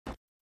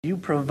You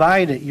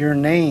provided your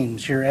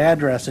names, your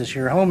addresses,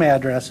 your home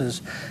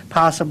addresses,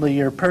 possibly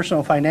your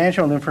personal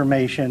financial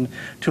information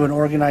to an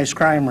organized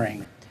crime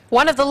ring.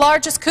 One of the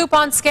largest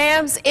coupon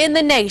scams in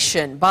the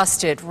nation,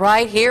 busted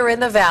right here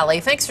in the Valley.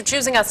 Thanks for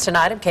choosing us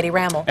tonight. I'm Katie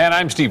Rammel. And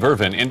I'm Steve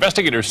Irvin.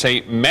 Investigators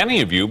say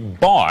many of you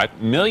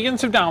bought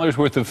millions of dollars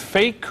worth of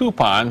fake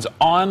coupons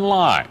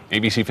online.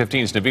 ABC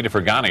 15's Navita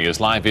Fergani is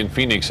live in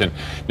Phoenix. And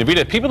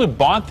Navita, people who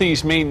bought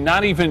these may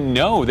not even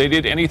know they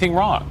did anything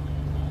wrong.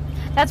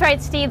 That's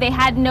right, Steve. They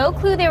had no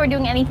clue they were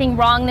doing anything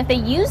wrong. And if they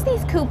used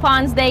these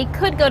coupons, they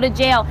could go to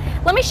jail.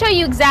 Let me show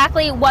you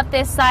exactly what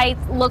this site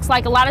looks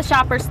like. A lot of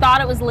shoppers thought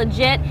it was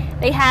legit.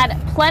 They had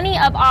plenty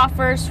of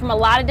offers from a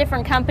lot of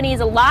different companies,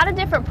 a lot of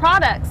different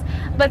products.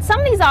 But some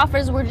of these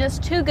offers were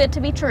just too good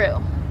to be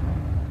true.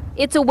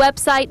 It's a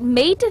website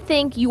made to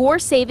think you're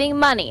saving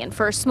money, and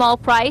for a small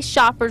price,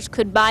 shoppers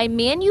could buy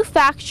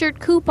manufactured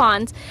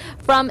coupons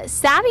from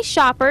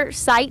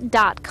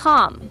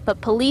SavvyShopperSite.com. But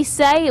police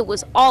say it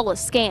was all a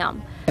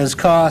scam. Has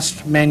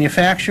cost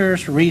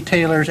manufacturers,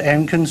 retailers,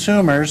 and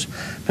consumers,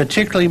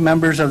 particularly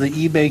members of the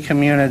eBay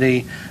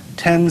community,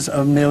 tens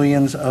of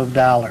millions of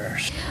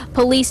dollars.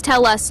 Police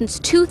tell us since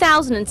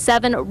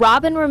 2007,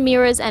 Robin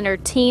Ramirez and her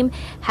team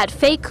had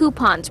fake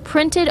coupons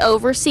printed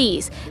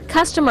overseas.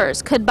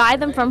 Customers could buy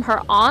them from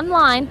her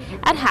online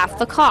at half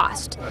the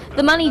cost.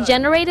 The money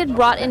generated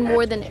brought in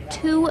more than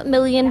 $2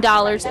 million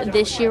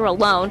this year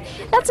alone.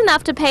 That's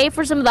enough to pay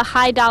for some of the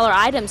high-dollar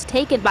items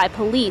taken by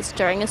police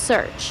during a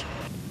search.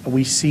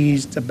 We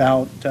seized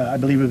about, I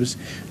believe it was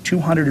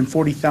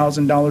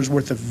 $240,000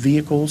 worth of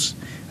vehicles,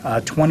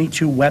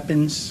 22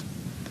 weapons.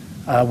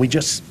 We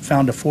just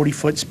found a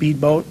 40-foot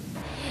speedboat.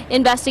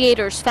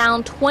 Investigators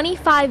found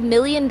 $25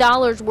 million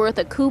worth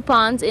of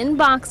coupons in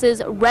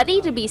boxes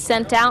ready to be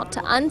sent out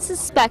to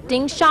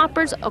unsuspecting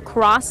shoppers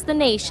across the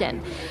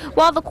nation.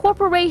 While the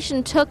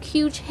corporation took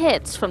huge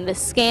hits from this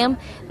scam,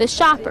 the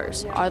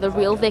shoppers are the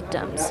real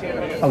victims.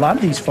 A lot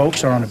of these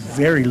folks are on a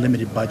very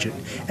limited budget,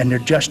 and they're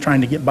just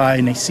trying to get by,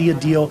 and they see a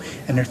deal,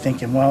 and they're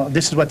thinking, well,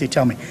 this is what they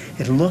tell me.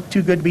 It looked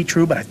too good to be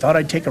true, but I thought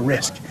I'd take a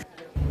risk.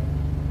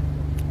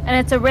 And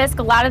it's a risk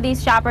a lot of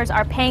these shoppers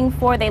are paying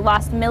for. They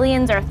lost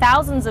millions or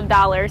thousands of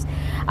dollars.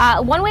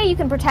 One way you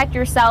can protect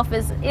yourself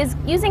is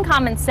using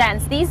common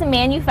sense. These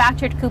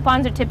manufactured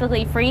coupons are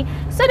typically free,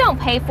 so don't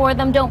pay for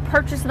them. Don't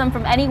purchase them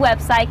from any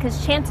website,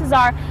 because chances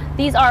are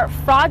these are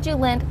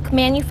fraudulent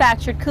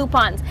manufactured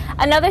coupons.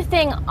 Another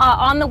thing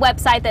on the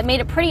website that made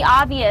it pretty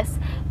obvious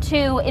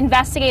to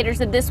investigators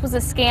that this was a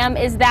scam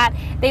is that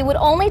they would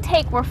only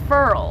take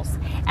referrals,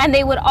 and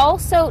they would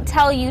also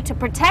tell you to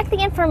protect the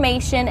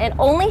information and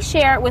only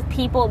share it with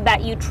people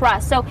that you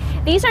trust. So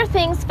these are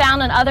things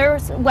found on other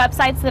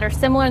websites that are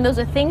similar, and those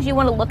are things you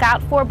want to look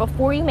out for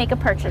before you make a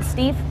purchase.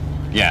 Steve?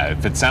 Yeah,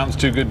 if it sounds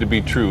too good to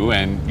be true,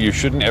 and you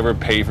shouldn't ever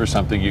pay for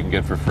something you can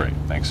get for free.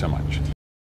 Thanks so much.